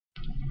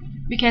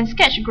We can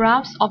sketch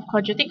graphs of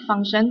quadratic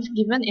functions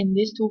given in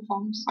these two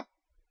forms.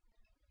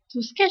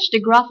 To sketch the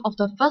graph of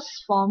the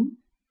first form,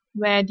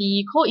 where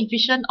the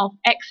coefficient of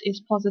x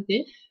is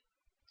positive,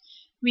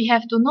 we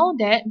have to know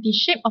that the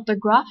shape of the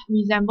graph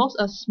resembles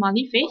a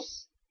smiley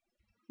face.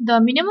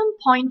 The minimum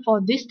point for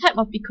this type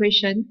of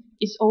equation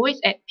is always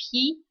at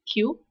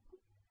PQ,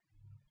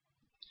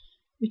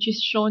 which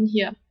is shown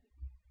here.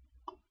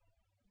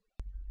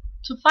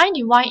 To find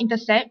the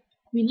y-intercept,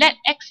 we let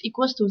x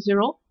equals to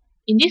 0.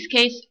 In this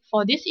case,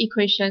 for this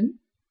equation,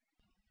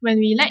 when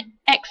we let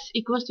x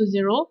equals to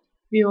 0,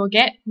 we will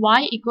get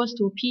y equals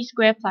to p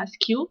squared plus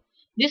q.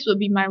 This would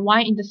be my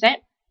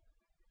y-intercept.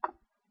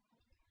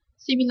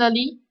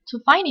 Similarly, to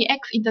find the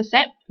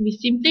x-intercept, we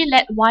simply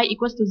let y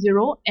equals to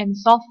 0 and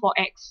solve for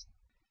x.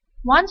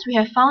 Once we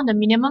have found the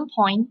minimum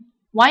point,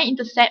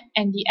 y-intercept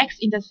and the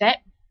x-intercept,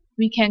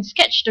 we can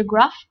sketch the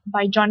graph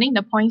by joining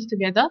the points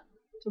together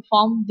to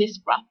form this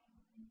graph.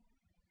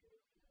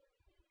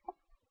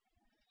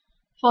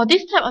 For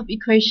this type of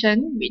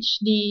equation, which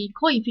the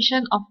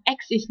coefficient of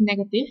x is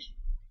negative,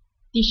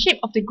 the shape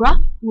of the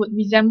graph would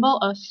resemble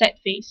a sad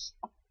face.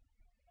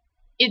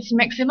 Its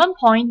maximum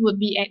point would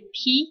be at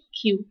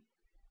PQ.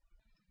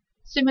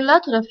 Similar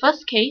to the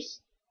first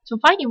case, to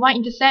find the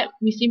y-intercept,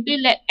 we simply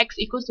let x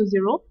equals to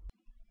 0,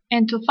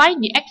 and to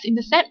find the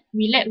x-intercept,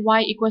 we let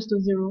y equals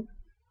to 0.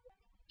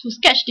 To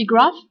sketch the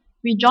graph,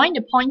 we join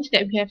the points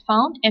that we have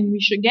found and we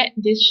should get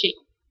this shape.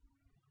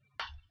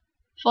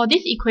 For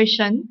this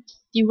equation,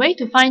 the way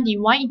to find the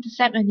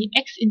y-intercept and the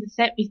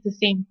x-intercept is the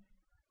same.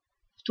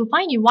 To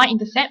find the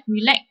y-intercept,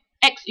 we let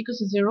x equals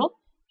to 0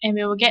 and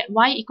we will get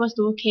y equals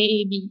to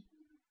KAB.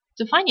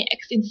 To find the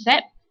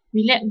x-intercept,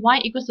 we let y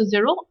equals to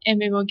 0 and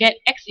we will get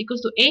x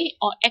equals to A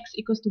or x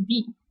equals to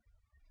B.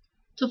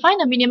 To find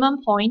the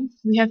minimum point,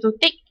 we have to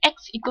take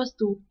x equals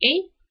to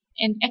A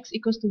and x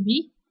equals to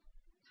B,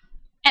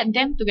 add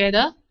them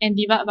together and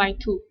divide by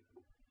 2.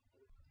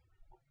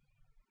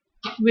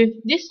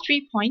 With these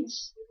 3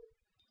 points,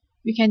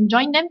 we can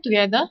join them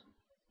together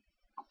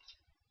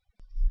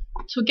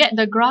to get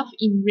the graph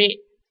in red.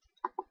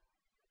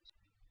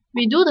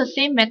 We do the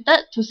same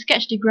method to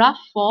sketch the graph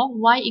for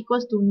y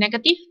equals to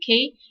negative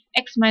k,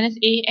 x minus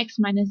a, x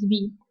minus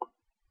b.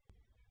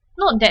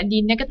 Note that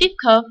the negative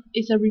curve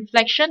is a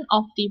reflection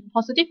of the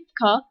positive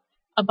curve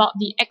about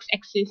the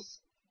x-axis.